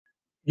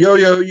Yo,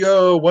 yo,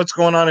 yo, what's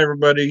going on,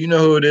 everybody? You know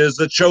who it is,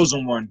 the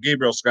chosen one,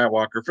 Gabriel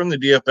Skywalker from the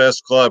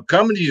DFS Club,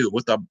 coming to you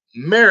with a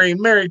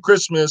Merry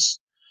Christmas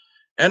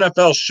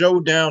NFL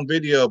showdown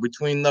video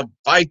between the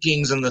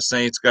Vikings and the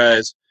Saints,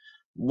 guys.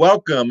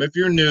 Welcome. If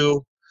you're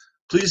new,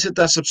 please hit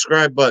that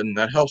subscribe button.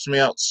 That helps me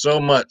out so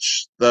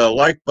much. The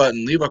like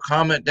button, leave a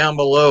comment down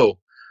below.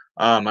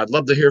 I'd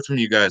love to hear from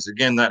you guys.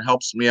 Again, that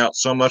helps me out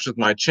so much with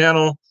my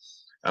channel.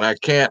 And I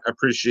can't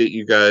appreciate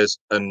you guys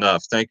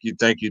enough. Thank you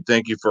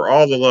for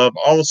all the love,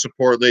 all the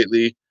support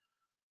lately.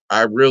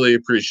 I really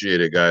appreciate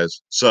it,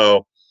 guys.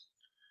 So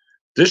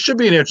this should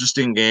be an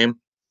interesting game.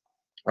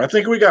 I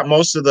think we got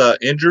most of the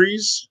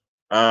injuries.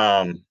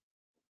 Um,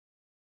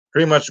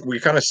 Pretty much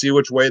we kind of see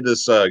which way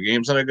this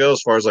game's gonna go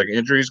as far as like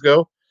injuries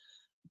go.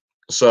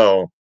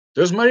 So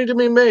there's money to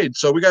be made.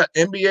 So we got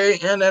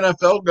NBA and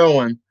NFL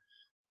going.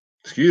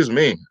 Excuse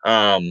me.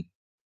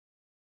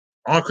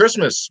 On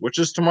Christmas, which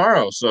is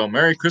tomorrow. So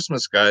Merry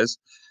Christmas, guys.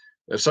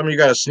 If some of you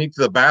got to sneak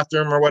to the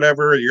bathroom or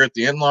whatever, you're at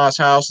the in-laws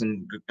house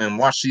and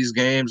watch these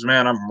games,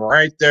 man, I'm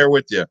right there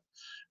with you.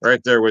 Right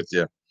there with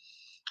you.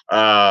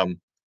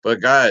 But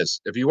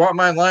guys, if you want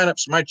my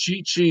lineups, my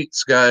cheat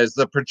sheets, guys,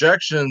 the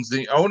projections,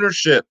 the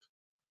ownership,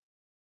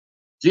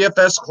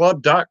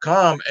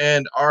 DFSclub.com,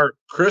 and our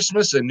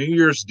Christmas and New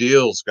Year's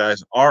deals,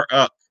 guys, are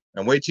up.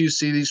 And wait till you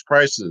see these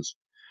prices.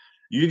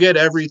 You get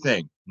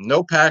everything.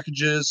 No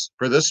packages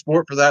for this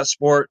sport, for that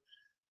sport.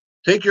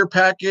 Take your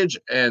package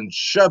and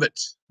shove it.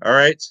 All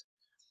right.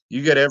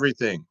 You get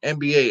everything.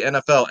 NBA,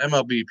 NFL,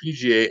 MLB,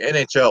 PGA,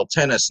 NHL,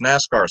 tennis,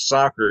 NASCAR,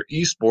 soccer,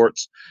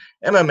 esports,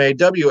 MMA,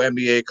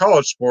 WNBA,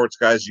 college sports,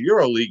 guys,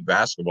 EuroLeague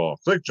basketball.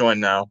 Click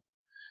join now.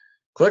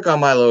 Click on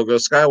my logo,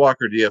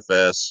 Skywalker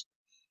DFS,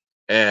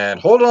 and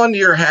hold on to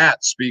your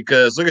hats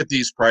because look at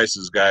these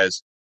prices,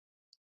 guys.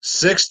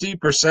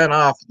 60%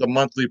 off the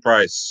monthly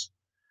price.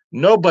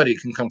 Nobody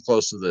can come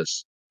close to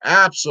this.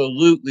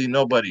 Absolutely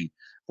nobody.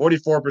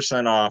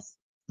 44% off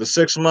the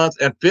 6 month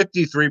and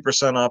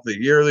 53% off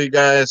the yearly,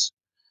 guys.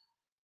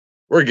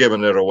 We're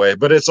giving it away,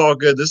 but it's all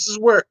good. This is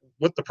what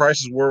the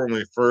prices were when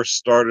we first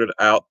started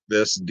out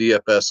this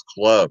DFS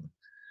club.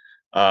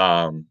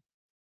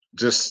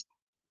 Just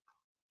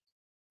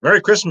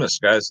Merry Christmas,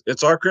 guys.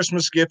 It's our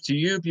Christmas gift to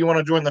you. If you want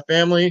to join the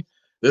family,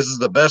 this is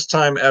the best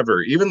time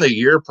ever. Even the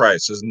year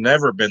price has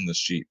never been this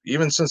cheap,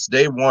 even since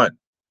day one.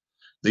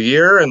 The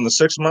year and the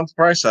 6 month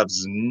price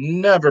has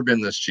never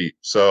been this cheap.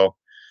 So,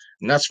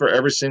 and that's for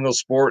every single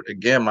sport.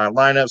 Again, my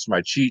lineups,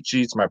 my cheat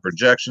sheets, my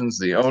projections,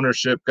 the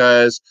ownership,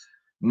 guys.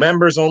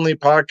 Members only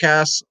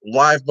podcasts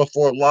live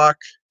before lock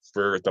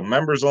for the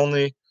members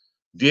only.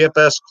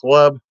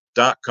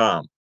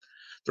 DFSclub.com.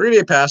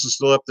 3-day pass is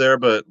still up there,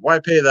 but why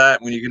pay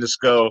that when you can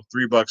just go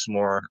 $3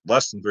 more,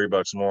 less than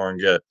 $3 more,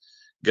 and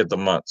get the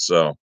month?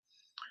 So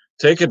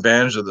take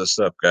advantage of this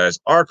stuff, guys.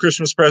 Our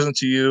Christmas present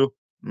to you.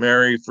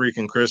 Merry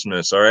freaking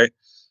Christmas. All right.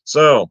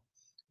 So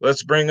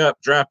let's bring up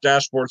Draft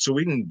Dashboard so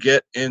we can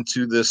get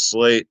into this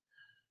slate.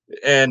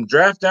 And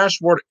Draft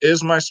Dashboard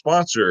is my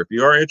sponsor. If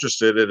you are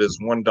interested, it is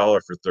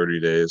 $1 for 30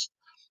 days.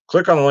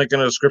 Click on the link in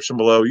the description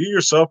below. You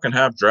yourself can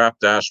have Draft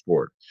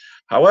Dashboard.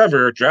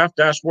 However, Draft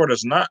Dashboard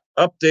has not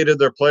updated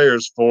their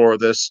players for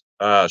this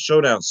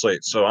showdown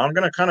slate. So I'm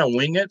going to kind of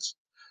wing it,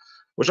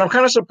 which I'm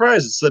kind of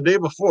surprised. It's the day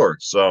before.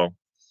 So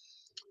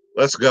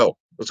let's go.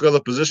 Let's go to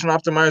the position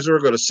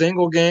optimizer. Go to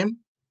single game.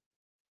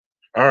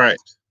 All right.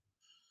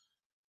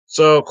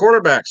 So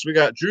quarterbacks, we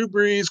got Drew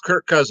Brees,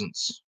 Kirk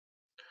Cousins.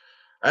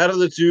 Out of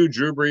the two,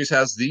 Drew Brees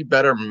has the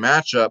better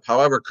matchup.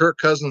 However, Kirk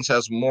Cousins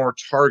has more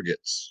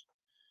targets.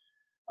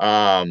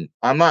 I'm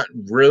not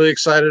really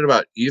excited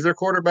about either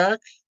quarterback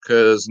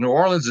because New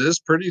Orleans is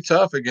pretty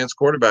tough against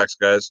quarterbacks,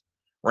 guys.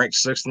 Ranked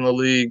 6th in the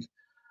league.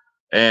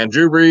 And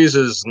Drew Brees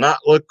has not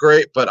looked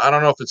great, but I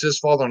don't know if it's his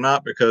fault or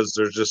not because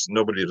there's just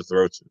nobody to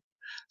throw to.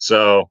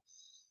 So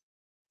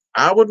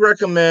I would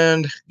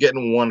recommend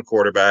getting one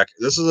quarterback.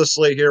 This is a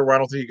slate here where I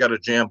don't think you got to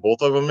jam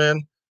both of them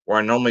in, where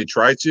I normally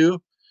try to.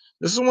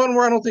 This is one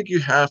where I don't think you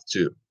have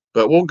to,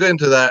 but we'll get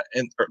into that.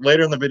 And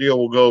later in the video,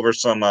 we'll go over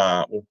some,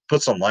 we'll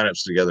put some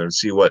lineups together and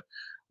see what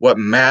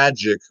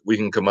magic we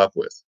can come up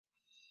with.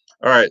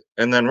 All right.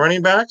 And then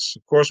running backs,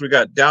 of course, we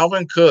got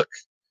Dalvin Cook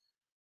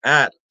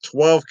at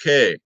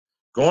 12K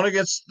going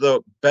against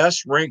the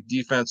best ranked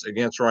defense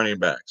against running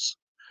backs.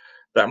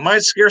 That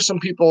might scare some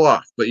people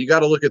off, but you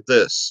got to look at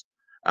this.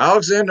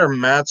 Alexander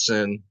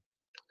Mattison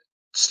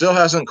still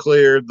hasn't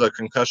cleared the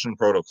concussion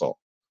protocol.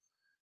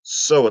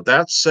 So with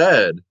that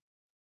said,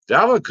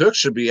 Dalvin Cook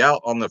should be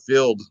out on the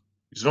field.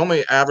 He's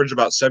normally average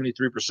about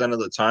 73% of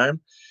the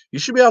time. He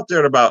should be out there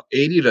at about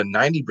 80 to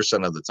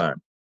 90% of the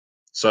time.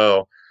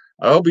 So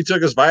I hope he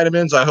took his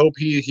vitamins. I hope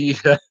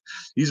he's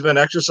been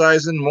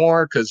exercising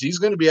more because he's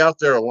going to be out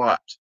there a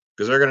lot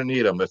because they're going to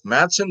need him. If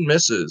Mattson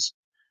misses,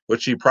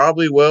 which he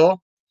probably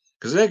will,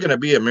 because it ain't going to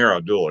be a Amir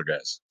Abdullah,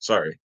 guys.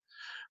 Sorry.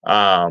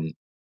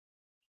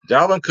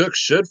 Dalvin Cook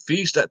should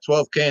feast at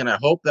 12K, and I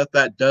hope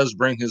that does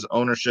bring his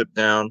ownership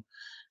down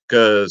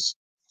because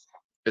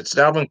it's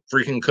Dalvin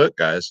freaking Cook,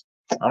 guys.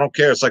 I don't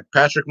care. It's like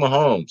Patrick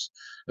Mahomes.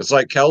 It's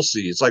like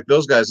Kelsey. It's like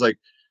those guys. Like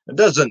It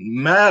doesn't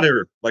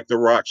matter, like The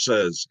Rock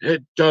says.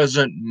 It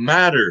doesn't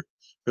matter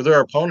who their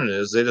opponent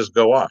is. They just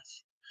go off.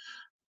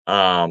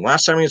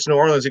 Last time against New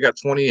Orleans, he got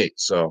 28.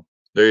 So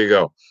there you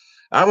go.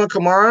 Alvin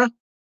Kamara,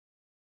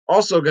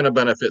 also going to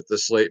benefit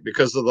this slate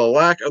because of the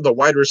lack of the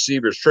wide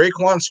receivers.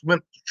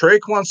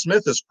 Traquan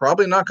Smith is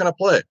probably not going to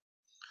play.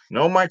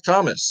 No Mike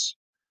Thomas.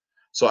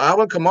 So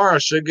Alvin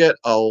Kamara should get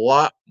a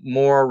lot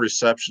more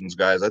receptions,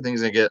 guys. I think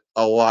he's going to get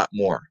a lot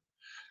more.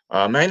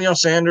 Emmanuel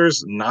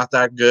Sanders, not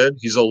that good.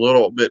 He's a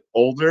little bit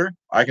older.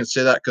 I can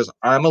say that because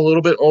I'm a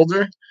little bit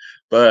older.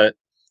 But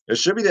it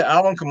should be the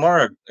Alvin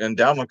Kamara and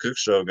Dalvin Cook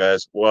show,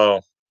 guys.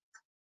 Well,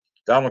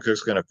 Dalvin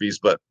Cook's going to feast,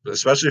 but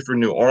especially for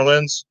New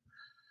Orleans,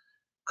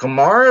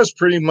 Kamara is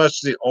pretty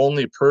much the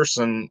only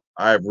person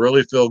I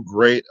really feel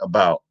great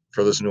about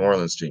for this New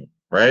Orleans team,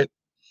 right?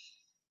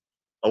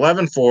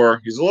 11-4.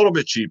 He's a little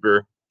bit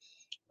cheaper.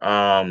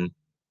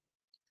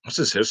 What's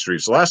his history?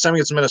 So last time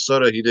against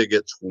Minnesota, he did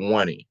get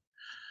 20.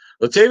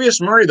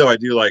 Latavius Murray, though, I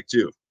do like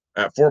too,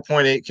 at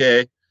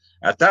 4.8K.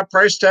 At that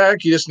price tag,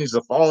 he just needs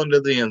to fall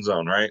into the end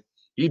zone, right?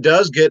 He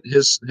does get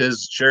his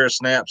share of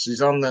snaps.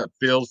 He's on the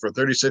field for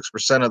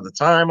 36% of the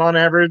time on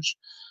average,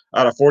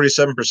 out of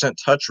 47%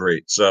 touch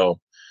rate. So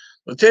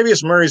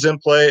Latavius Murray's in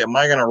play. Am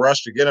I going to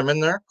rush to get him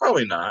in there?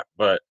 Probably not,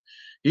 but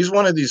he's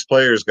one of these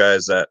players,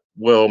 guys, that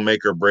will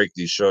make or break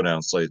these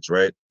showdown slates,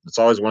 right? It's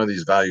always one of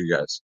these value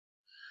guys.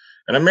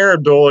 And Amir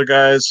Abdullah,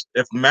 guys,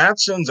 if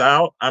Matson's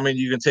out, I mean,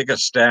 you can take a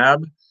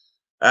stab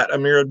at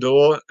Amir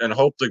Abdullah and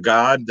hope to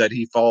God that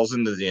he falls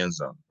into the end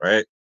zone,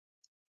 right?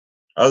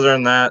 Other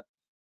than that,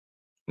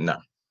 no.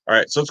 All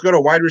right, so let's go to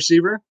wide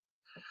receiver.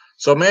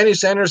 So Manny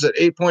Sanders at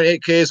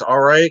 8.8K is all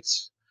right.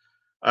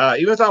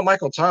 Even without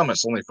Michael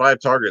Thomas, only 5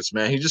 targets,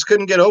 man. He just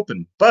couldn't get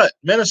open. But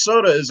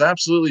Minnesota is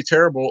absolutely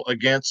terrible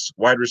against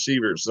wide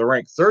receivers. They're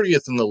ranked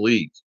 30th in the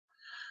league.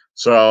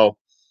 So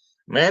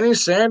Manny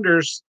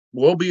Sanders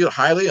will be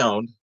highly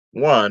owned.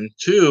 1,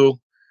 2,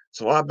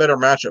 it's a lot better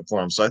matchup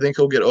for him. So I think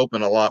he'll get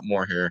open a lot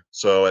more here.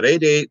 So at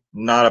 8.8,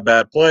 not a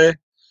bad play.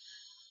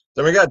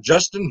 Then we got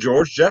Justin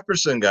George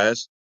Jefferson,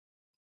 guys.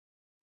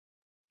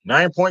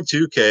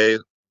 9.2K.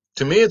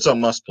 To me, it's a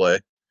must play.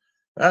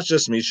 That's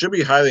just me. Should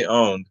be highly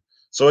owned.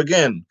 So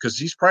again, because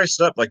he's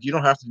priced up, like you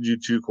don't have to do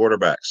 2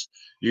 quarterbacks.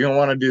 You're going to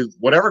want to do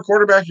whatever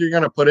quarterback you're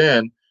going to put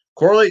in,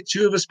 correlate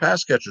 2 of his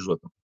pass catchers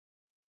with him.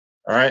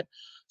 All right.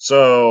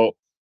 So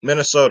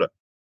Minnesota,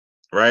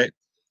 right?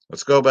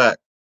 Let's go back.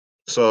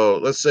 So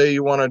let's say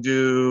you want to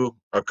do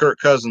a Kirk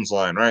Cousins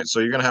line, right? So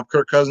you're going to have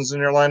Kirk Cousins in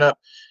your lineup.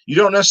 You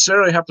don't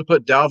necessarily have to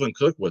put Dalvin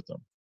Cook with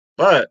them,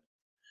 but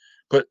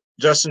put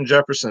Justin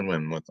Jefferson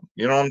in with them.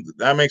 You know,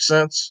 that makes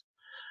sense.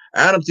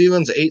 Adam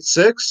Thielen's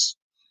 8.6.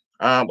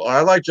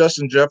 I like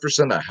Justin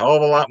Jefferson a hell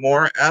of a lot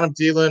more. Adam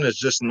Thielen has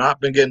just not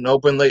been getting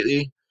open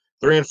lately.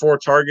 3 and 4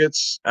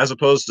 targets as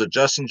opposed to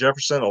Justin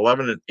Jefferson,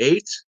 11 and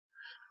 8.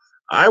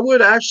 I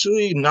would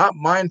actually not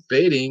mind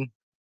fading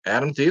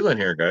Adam Thielen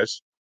here,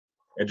 guys,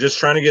 and just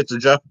trying to get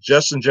to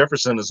Justin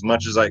Jefferson as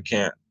much as I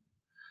can.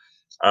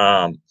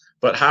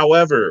 But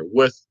however,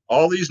 with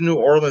all these New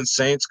Orleans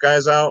Saints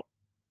guys out,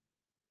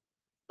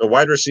 the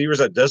wide receivers,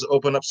 that does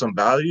open up some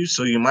value,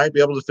 so you might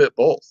be able to fit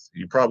both.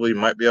 You probably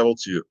might be able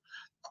to.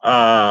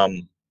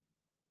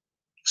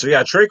 So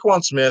yeah,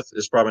 Traquan Smith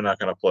is probably not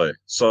going to play.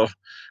 So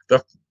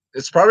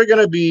it's probably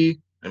going to be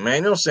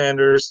Emmanuel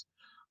Sanders,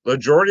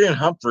 LaJordan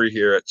Humphrey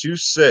here at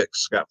 2.6,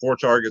 got 4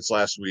 targets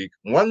last week.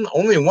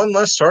 Only one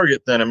less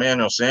target than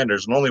Emmanuel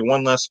Sanders, and only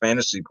 1 less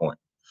fantasy point.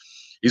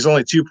 He's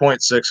only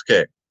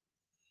 2.6K.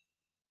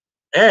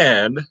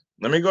 And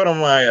let me go to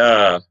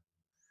my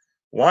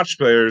watch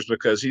players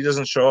because he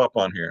doesn't show up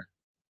on here,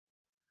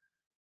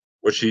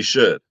 which he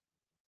should.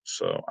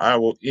 So I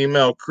will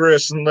email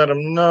Chris and let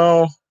him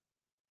know.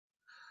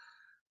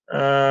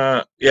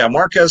 Yeah,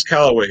 Marquez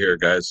Callaway here,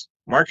 guys.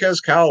 Marquez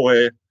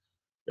Callaway.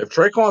 If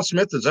Traquan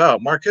Smith is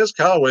out, Marquez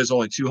Callaway is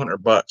only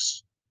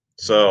 $200.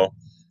 So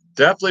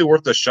definitely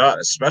worth a shot,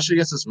 especially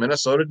against this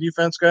Minnesota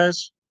defense,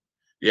 guys.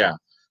 Yeah,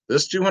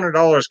 this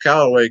 $200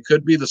 Callaway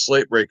could be the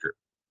slate breaker.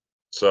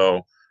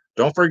 So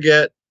don't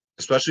forget,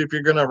 especially if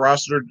you're going to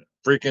roster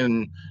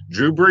freaking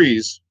Drew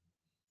Brees,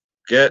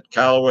 get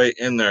Callaway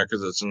in there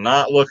because it's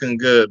not looking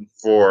good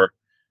for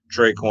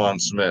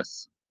Traquan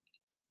Smith.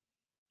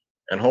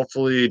 And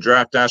hopefully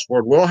Draft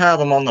Dashboard will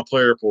have him on the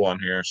player pool on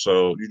here.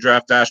 So you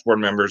Draft Dashboard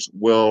members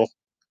will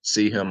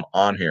see him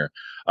on here.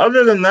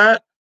 Other than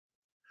that,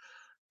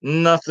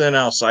 nothing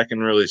else I can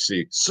really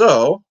see.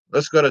 So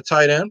let's go to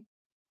tight end.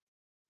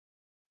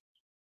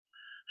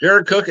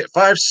 Jared Cook at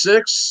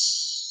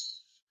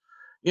 5.6.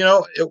 You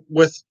know,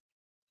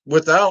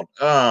 without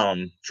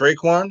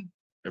Traquan,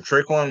 if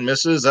Traquan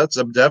misses, that's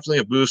definitely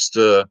a boost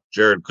to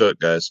Jared Cook,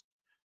 guys.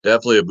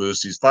 Definitely a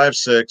boost. He's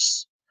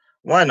 5.6.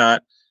 Why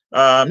not?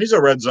 He's a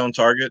red zone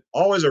target.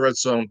 Always a red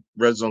zone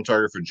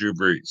target for Drew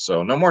Brees.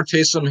 So no more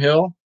Taysom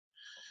Hill.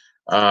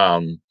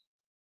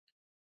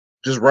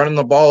 Just running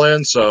the ball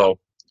in. So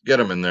get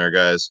him in there,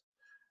 guys.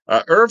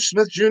 Irv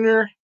Smith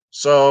Jr.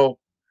 So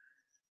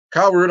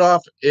Kyle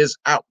Rudolph is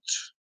out.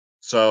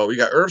 So you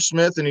got Irv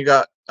Smith and you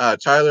got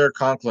Tyler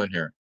Conklin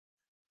here.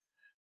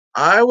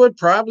 I would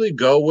probably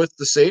go with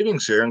the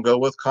savings here and go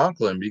with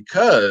Conklin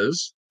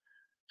because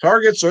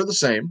targets are the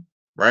same,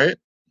 right?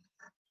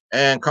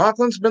 And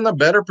Conklin's been the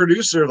better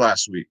producer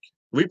last week.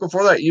 Week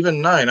before that,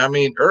 even 9. I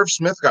mean, Irv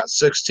Smith got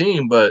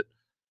 16, but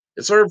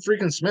it's Irv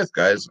freaking Smith,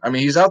 guys. I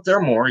mean, he's out there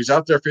more. He's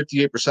out there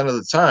 58% of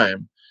the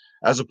time,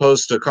 as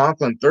opposed to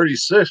Conklin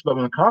 36. But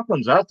when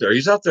Conklin's out there,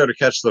 he's out there to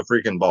catch the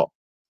freaking ball.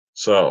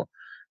 So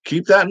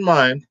keep that in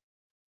mind.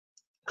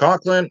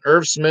 Conklin,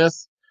 Irv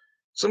Smith,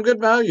 some good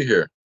value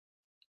here.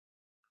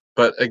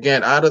 But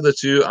again, out of the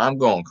two, I'm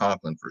going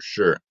Conklin for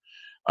sure.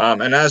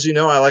 And as you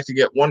know, I like to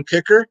get one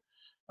kicker.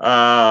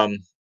 Will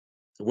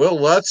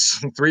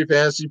Lutz, 3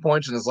 fantasy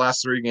points in his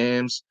last 3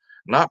 games.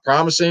 Not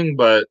promising,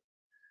 but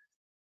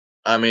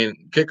I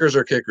mean, kickers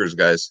are kickers,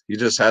 guys. He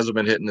just hasn't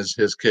been hitting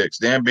his kicks.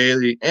 Dan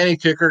Bailey, any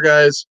kicker,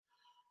 guys,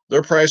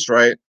 they're priced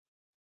right.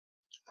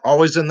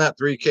 Always in that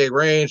 3K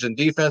range. And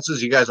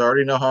defenses, you guys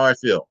already know how I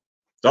feel.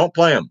 Don't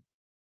play them.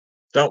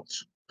 Don't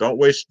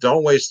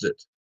waste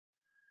it.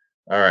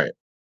 All right.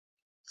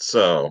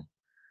 So,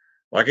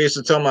 like I used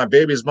to tell my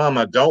baby's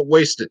mama, don't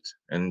waste it.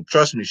 And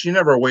trust me, she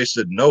never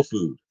wasted no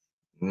food.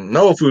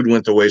 No food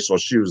went to waste while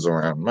she was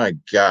around. My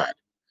God.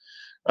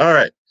 All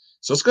right.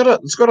 So let's go to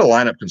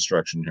lineup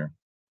construction here.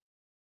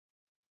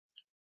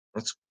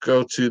 Let's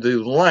go to the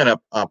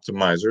lineup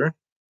optimizer.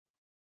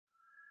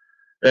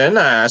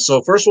 And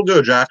so first we'll do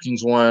a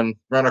DraftKings one,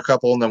 run a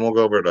couple, and then we'll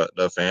go over to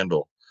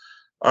FanDuel.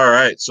 All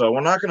right. So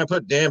we're not going to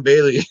put Dan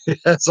Bailey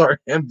as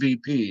our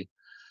MVP.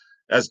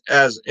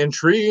 As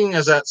intriguing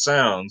as that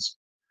sounds,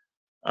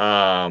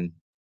 I'm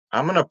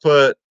gonna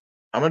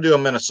do a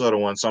Minnesota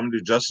one. So I'm gonna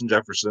do Justin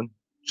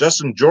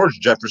George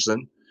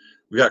Jefferson.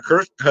 We got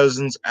Kirk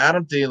Cousins,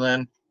 Adam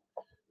Thielen,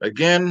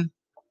 again,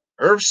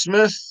 Irv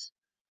Smith,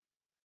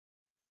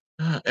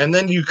 and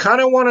then you kind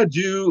of want to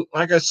do,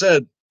 like I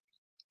said,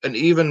 an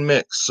even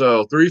mix.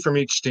 So 3 from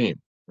each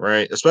team,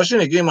 right? Especially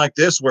in a game like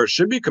this where it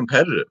should be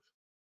competitive.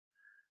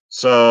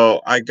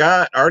 So I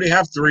already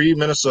have 3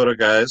 Minnesota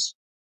guys.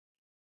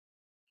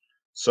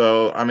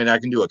 So I mean, I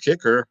can do a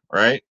kicker,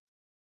 right?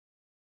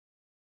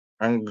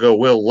 I'm gonna go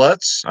Will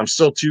Lutz. I'm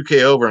still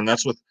 2K over, and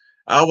that's with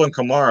Alvin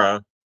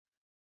Kamara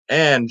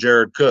and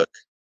Jared Cook.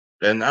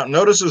 And now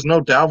notice there's no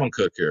Dalvin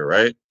Cook here,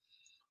 right?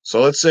 So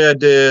let's say I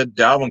did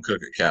Dalvin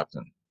Cook at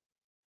captain.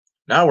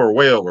 Now we're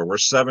way over. We're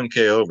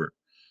 7K over.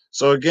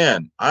 So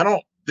again, I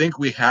don't think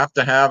we have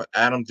to have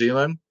Adam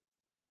Thielen.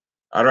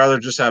 I'd rather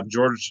just have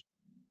George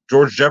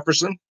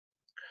Jefferson,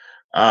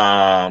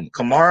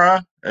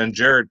 Kamara, and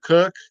Jared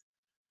Cook.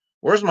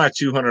 Where's my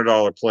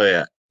 $200 play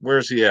at?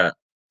 Where's he at?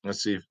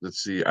 Let's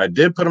see. I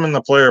did put him in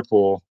the player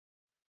pool.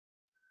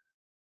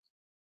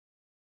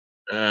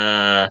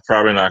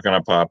 Probably not going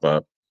to pop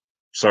up.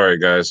 Sorry,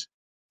 guys.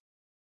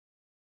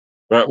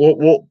 But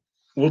we'll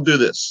do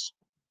this.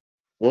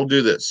 We'll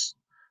do this.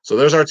 So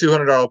there's our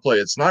 $200 play.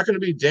 It's not going to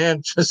be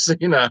Dan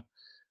Chisena,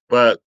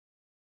 but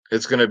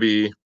it's going to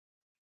be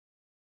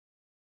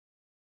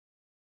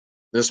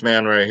this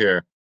man right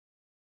here,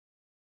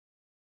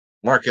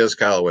 Marquez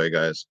Callaway,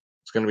 guys.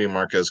 It's going to be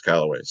Marquez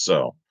Callaway.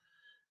 So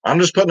I'm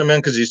just putting him in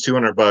because he's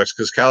 $200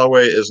 because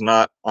Callaway is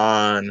not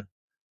on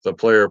the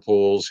player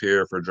pools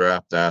here for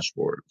Draft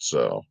Dashboard.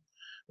 So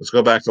let's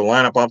go back to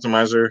lineup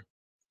optimizer.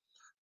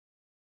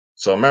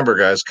 So remember,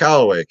 guys,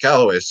 Callaway.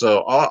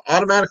 So I'll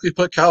automatically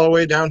put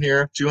Callaway down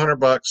here,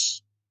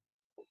 $200.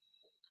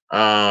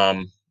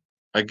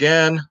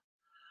 Again,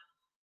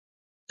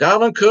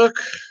 Dalvin Cook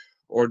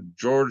or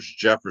George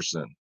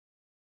Jefferson.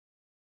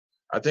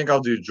 I think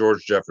I'll do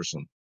George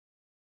Jefferson.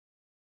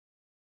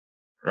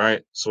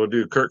 Right. So we'll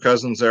do Kirk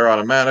Cousins there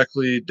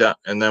automatically,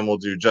 and then we'll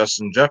do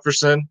Justin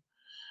Jefferson.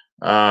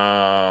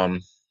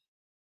 Okay.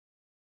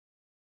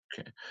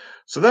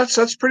 So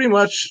that's pretty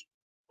much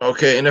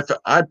okay. And if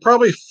I'd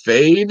probably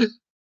fade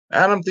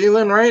Adam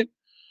Thielen, right?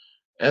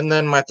 And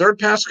then my third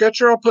pass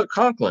catcher, I'll put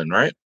Conklin,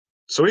 right?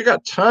 So we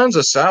got tons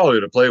of salary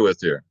to play with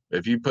here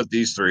if you put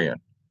these 3 in,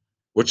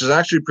 which is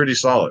actually pretty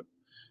solid.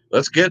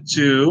 Let's get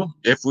to,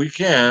 if we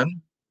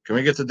can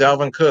we get to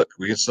Dalvin Cook?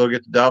 We can still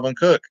get to Dalvin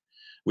Cook.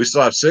 We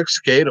still have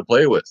 6K to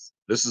play with.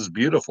 This is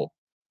beautiful.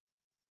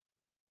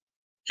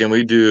 We can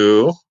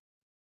do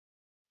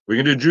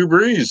Drew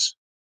Brees.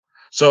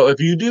 So if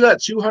you do that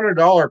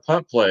 $200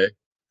 punt play,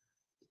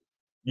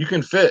 you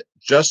can fit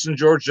Justin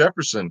George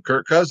Jefferson,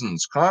 Kirk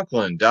Cousins,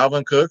 Conklin,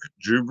 Dalvin Cook,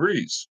 Drew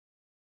Brees.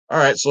 All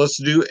right, so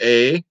let's do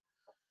a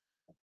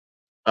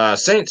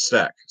Saints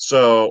stack.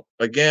 So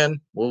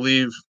again, we'll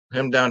leave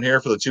him down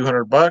here for the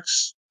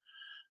 $200.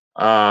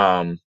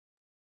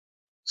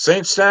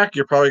 Saints stack,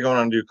 you're probably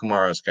going to do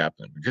Kamara as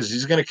captain because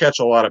he's going to catch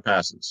a lot of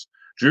passes.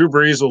 Drew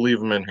Brees will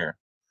leave him in here.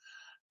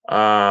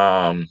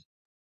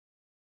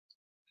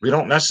 We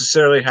don't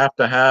necessarily have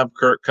to have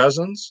Kirk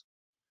Cousins,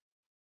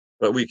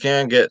 but we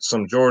can get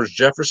some George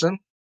Jefferson.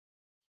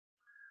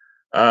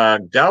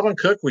 Dalvin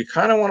Cook, we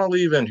kind of want to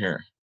leave in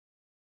here.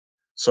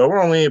 So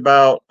we're only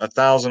about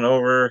 1,000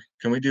 over.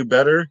 Can we do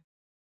better?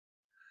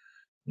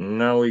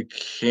 No, we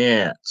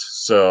can't.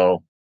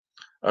 So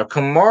a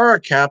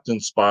Kamara captain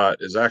spot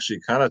is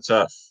actually kind of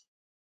tough.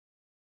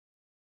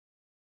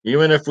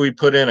 Even if we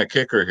put in a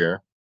kicker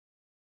here,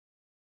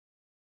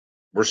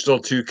 we're still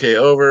 2K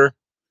over.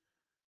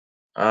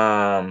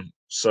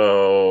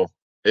 So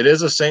it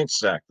is a Saint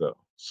stack though.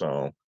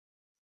 So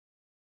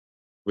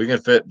we can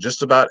fit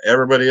just about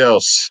everybody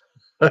else.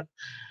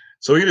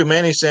 So we can do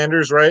Manny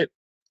Sanders, right?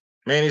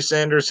 Manny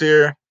Sanders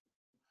here.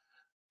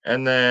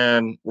 And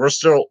then we're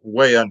still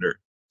way under.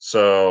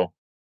 So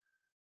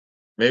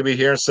maybe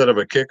here instead of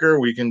a kicker,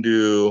 we can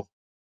do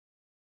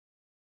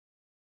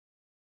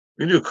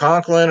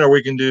Conklin, or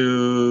we can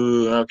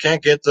do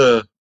can't get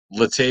the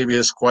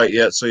Latavius quite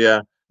yet. So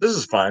yeah, this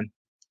is fine.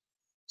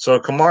 So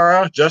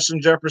Kamara,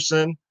 Justin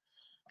Jefferson,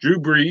 Drew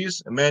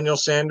Brees, Emmanuel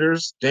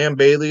Sanders, Dan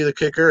Bailey, the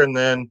kicker, and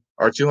then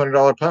our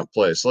 $200 punt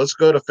play. So let's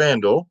go to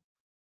FanDuel.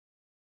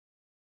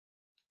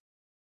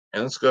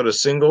 And let's go to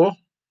single.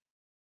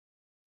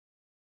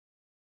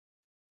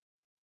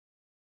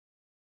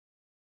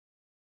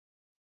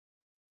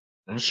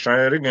 Let's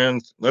try it again.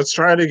 Let's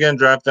try it again,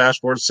 Draft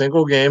Dashboard.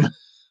 Single game.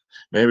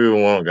 Maybe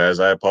we won't, guys.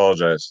 I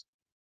apologize.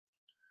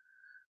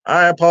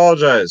 I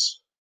apologize.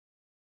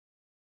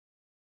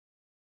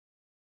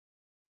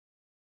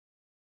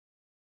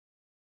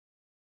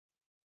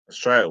 Let's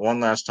try it one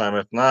last time.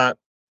 If not,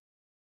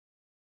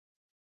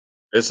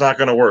 it's not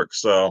going to work.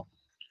 So,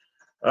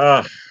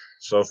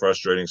 so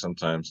frustrating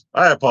sometimes.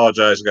 I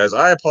apologize, guys.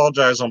 I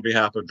apologize on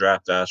behalf of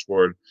Draft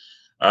Dashboard.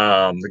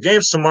 The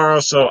game's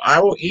tomorrow, so I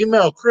will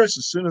email Chris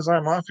as soon as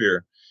I'm off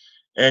here.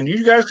 And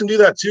you guys can do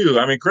that too.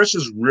 I mean, Chris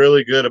is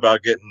really good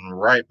about getting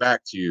right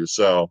back to you.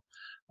 So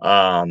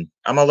I'm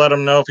gonna let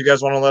him know. If you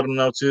guys want to let him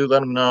know too,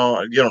 let him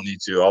know. You don't need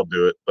to, I'll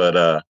do it.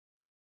 But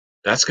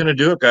that's gonna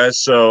do it, guys.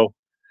 So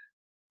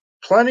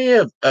plenty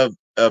of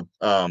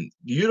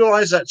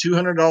utilize that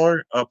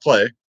 $200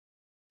 play,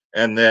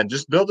 and then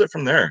just build it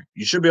from there.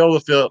 You should be able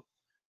to fill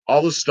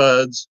all the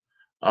studs.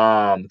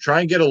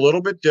 Try and get a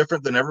little bit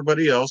different than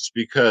everybody else,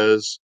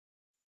 because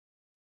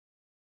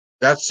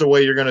that's the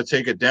way you're going to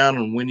take it down.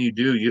 And when you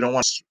do, you don't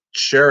want to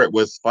share it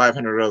with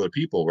 500 other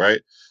people, right?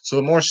 So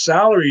the more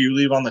salary you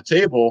leave on the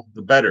table,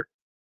 the better.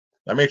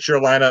 That makes your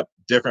lineup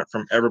different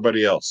from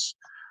everybody else.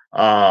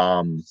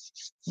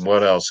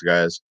 What else,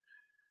 guys?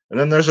 And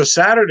then there's a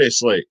Saturday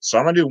slate. So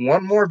I'm going to do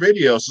one more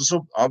video.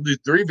 So I'll do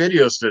 3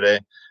 videos today.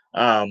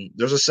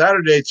 There's a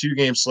Saturday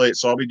 2-game slate,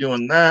 so I'll be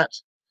doing that.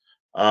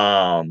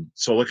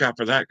 So look out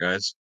for that,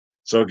 guys.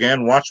 So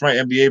again, watch my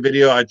NBA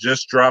video I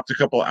just dropped a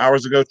couple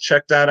hours ago.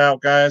 Check that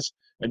out, guys.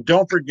 And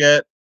don't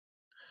forget,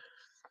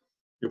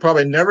 you'll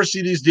probably never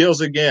see these deals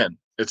again.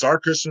 It's our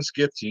Christmas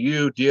gift to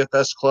you,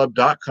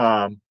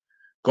 DFSclub.com,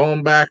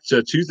 going back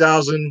to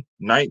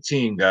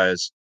 2019,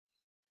 guys.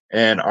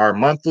 And our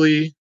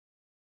monthly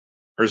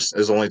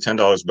is only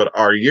 $10, but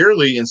our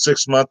yearly and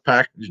 6-month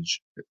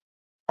package,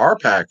 our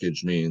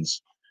package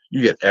means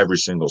you get every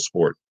single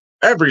sport,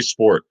 every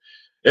sport.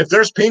 If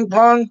there's ping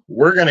pong,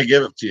 we're going to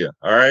give it to you.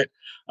 All right.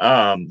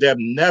 They have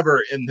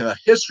never in the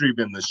history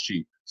been this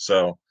cheap.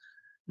 So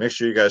make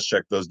sure you guys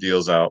check those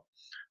deals out.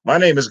 My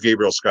name is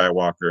Gabriel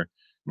Skywalker.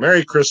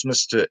 Merry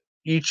Christmas to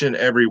each and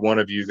every one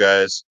of you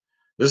guys.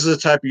 This is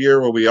the type of year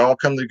where we all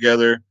come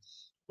together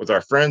with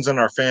our friends and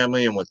our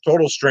family and with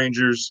total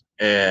strangers.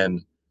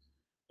 And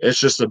it's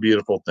just a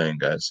beautiful thing,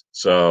 guys.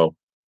 So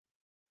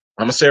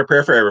I'm going to say a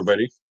prayer for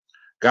everybody.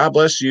 God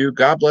bless you.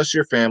 God bless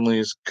your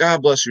families.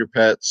 God bless your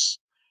pets.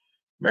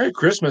 Merry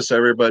Christmas,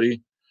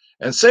 everybody.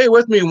 And say it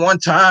with me one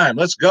time.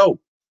 Let's go.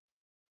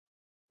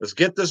 Let's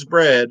get this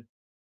bread.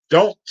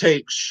 Don't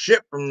take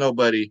shit from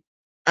nobody.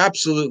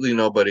 Absolutely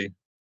nobody.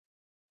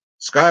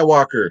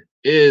 Skywalker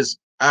is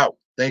out.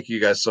 Thank you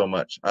guys so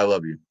much. I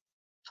love you.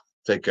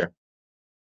 Take care.